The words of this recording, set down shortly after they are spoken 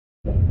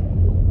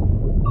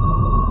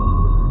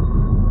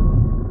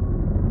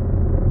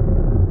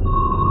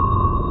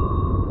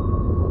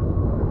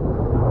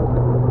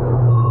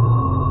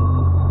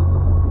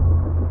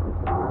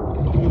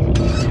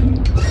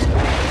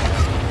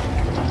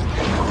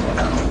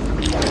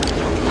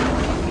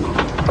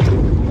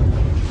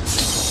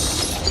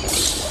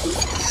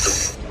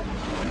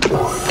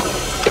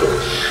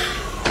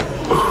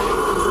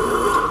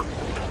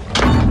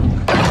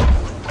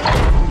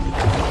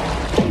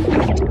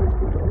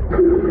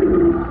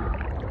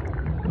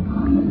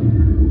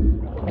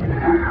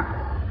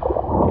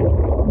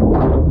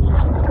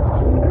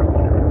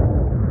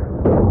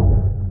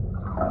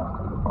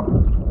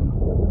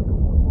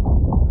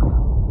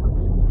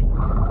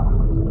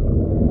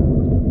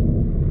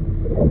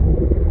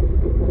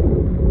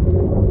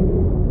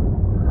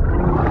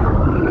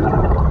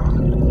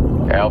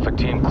Alpha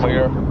team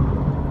clear.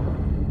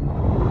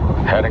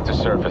 Heading to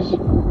surface.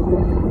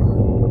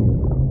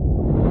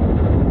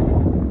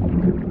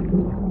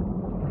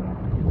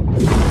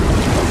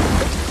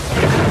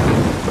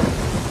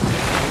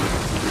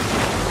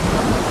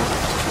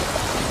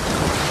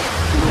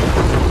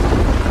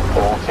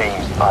 All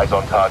teams, eyes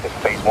on target.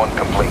 Phase 1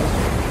 complete.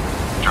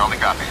 Charlie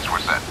copies. We're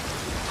set.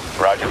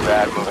 Roger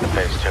that. Moving to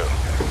phase 2.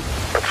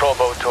 Patrol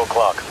boat 2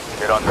 o'clock.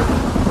 Get under.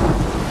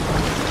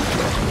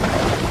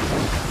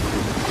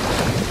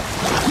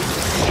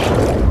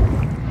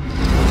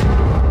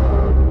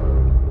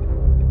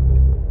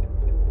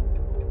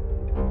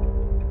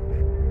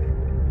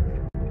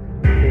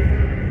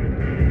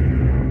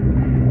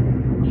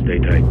 Stay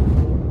tight.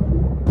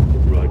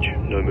 Rog,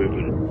 no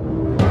movement.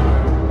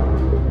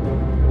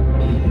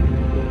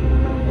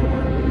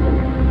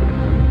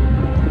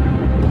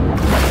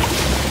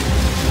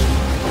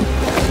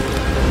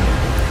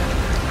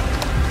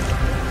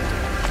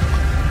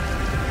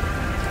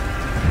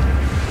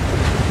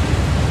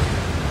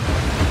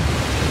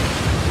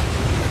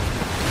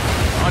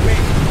 On me.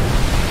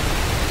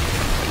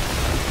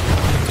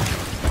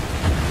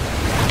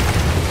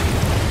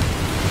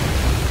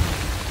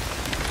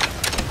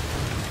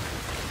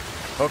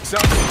 Hooks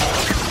up.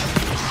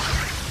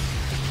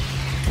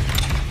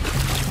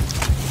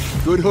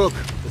 Good hook.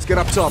 Let's get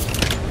up top.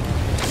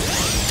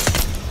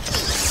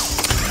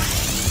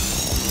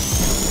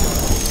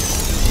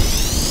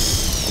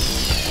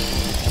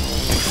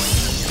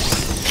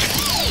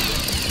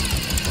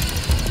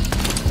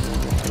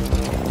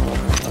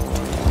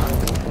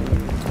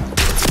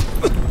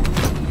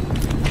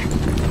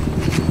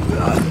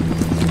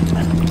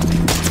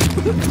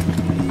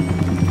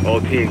 All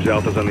teams,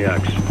 Alpha's on the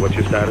X. What's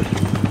your status?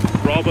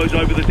 Bravo's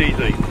over the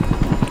DZ.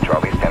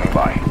 Charlie standing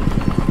by.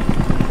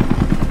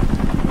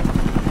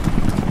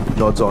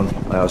 Nods on.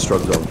 IR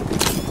strobe zone.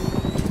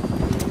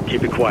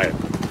 Keep it quiet.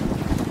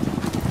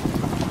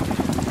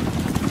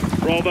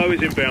 Bravo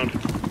is inbound.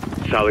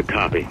 Solid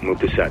copy. Move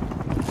to set.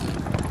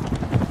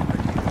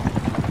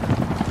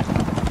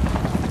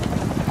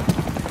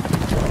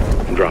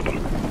 Drop him.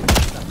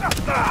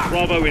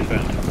 Bravo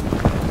inbound.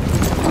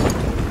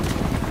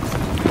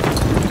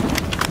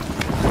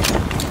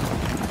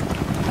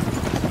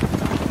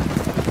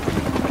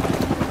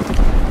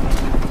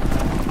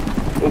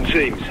 All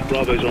teams,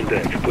 Bravo's on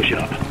deck. Push it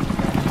up.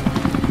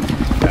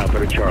 Alpha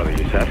to Charlie,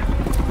 you set?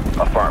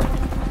 Affirm.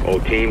 All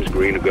teams,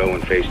 green to go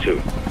in phase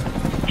 2.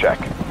 Check.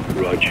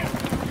 Rog.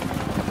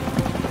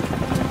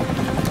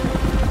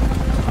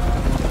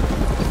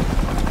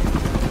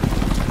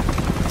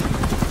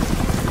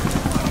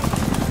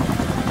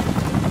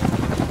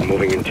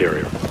 Moving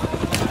interior.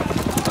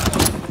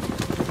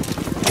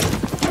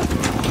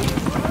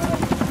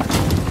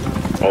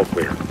 All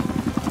clear.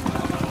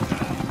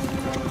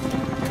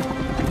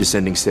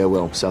 Descending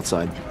stairwell, south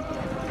side.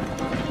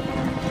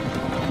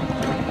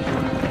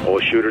 All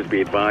shooters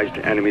be advised,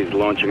 enemies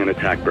launching an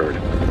attack bird.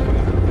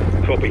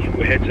 Copy,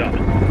 we're heads up.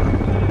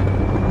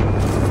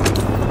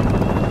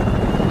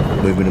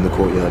 Movement in the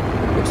courtyard.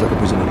 Looks like a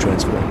prisoner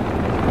transfer.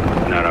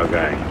 Not our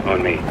guy,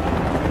 on me.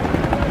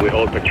 We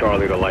hold for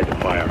Charlie to light the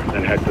fire,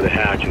 then head for the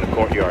hatch in the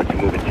courtyard to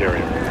move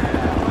interior.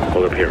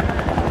 Hold up here.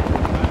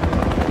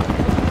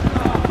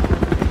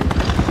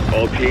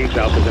 All teams,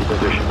 Alpha's in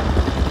position.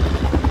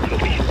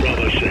 Copy,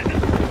 Bravo set.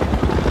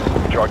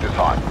 Charge is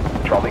hot.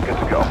 Charlie good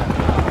to go.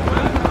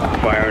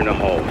 Fire in the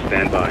hole,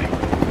 stand by.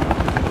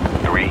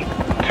 3,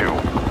 2,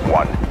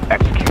 1,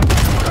 execute.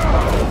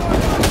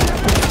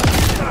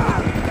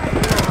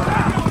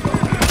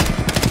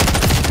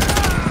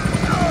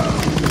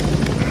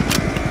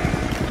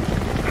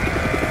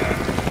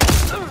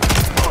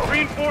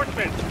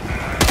 Reinforcements!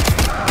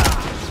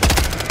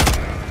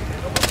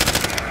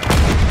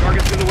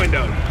 Targets in the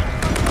windows.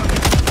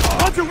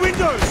 Onto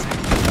windows!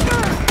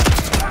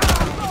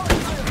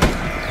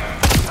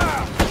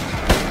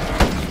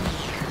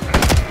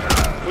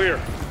 Clear.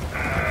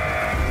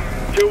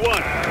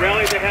 2-1,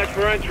 rally the hatch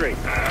for entry.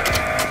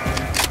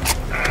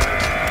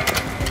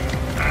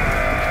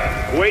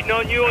 Waiting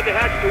on you on the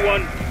hatch,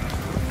 2-1.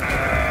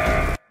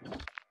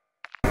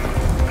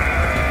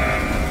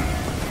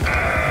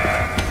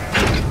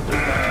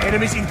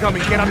 Enemies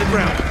incoming, get on the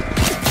ground.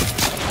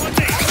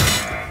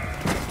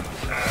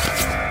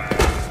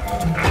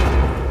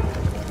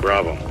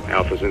 Bravo,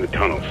 Alpha's in the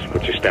tunnels.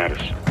 What's your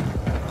status?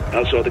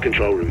 Outside the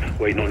control room,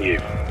 waiting on you.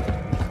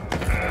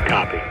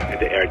 Copy. At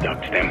the air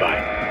duct, stand by.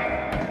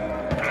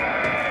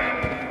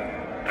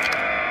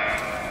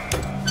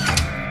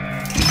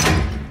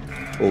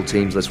 All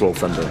teams, let's roll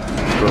thunder.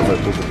 Bravo,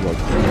 pull the plug.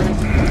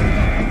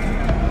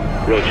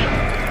 Roger.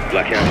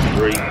 Blackout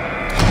 3,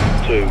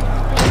 2,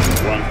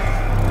 1.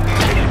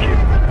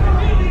 Execute.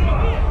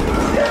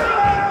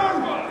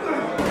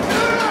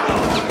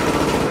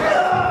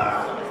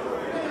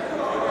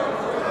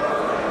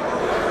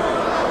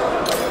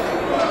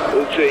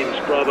 All teams,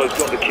 Bravo's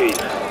got the keys.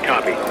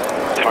 Copy.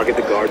 Target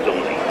the guards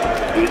only.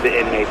 Use the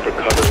inmates for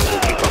cover and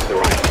we'll keep up the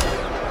right.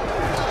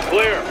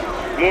 Clear.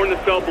 More in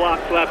the cell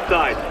blocks left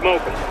side.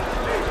 Smoke them.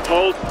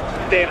 Hold.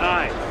 Stay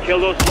high.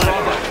 Kill those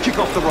flags. Kick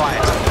off the riot.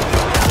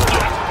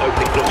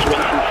 Opening blocks 1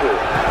 through 4.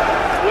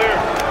 Clear.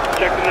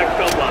 Check the next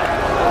cell block.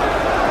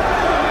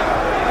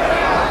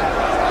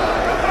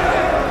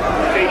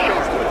 Stay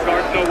sharp.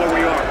 Guards know where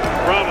we are.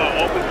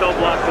 Bravo. Open cell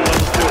blocks on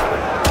level 2.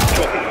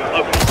 Copy.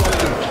 Over.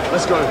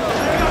 Let's go.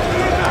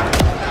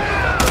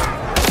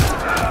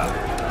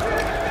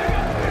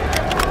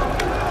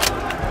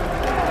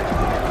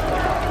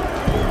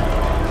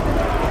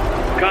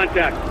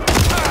 Contact.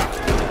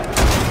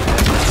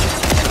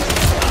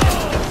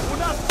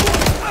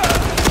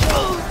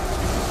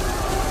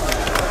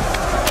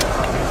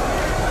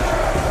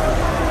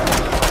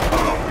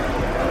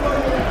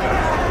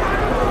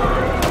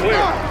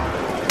 Clear.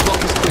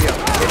 Block is clear.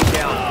 Heading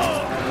down.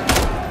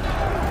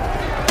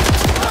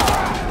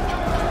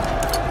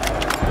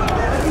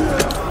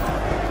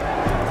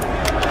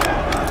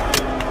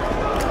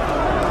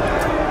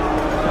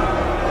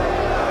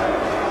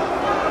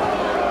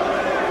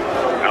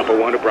 Alpha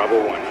 1 to Bravo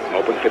 1.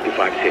 Open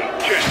 55C.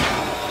 Check.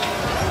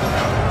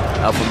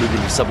 Alpha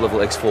moving to sub-level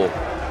X4.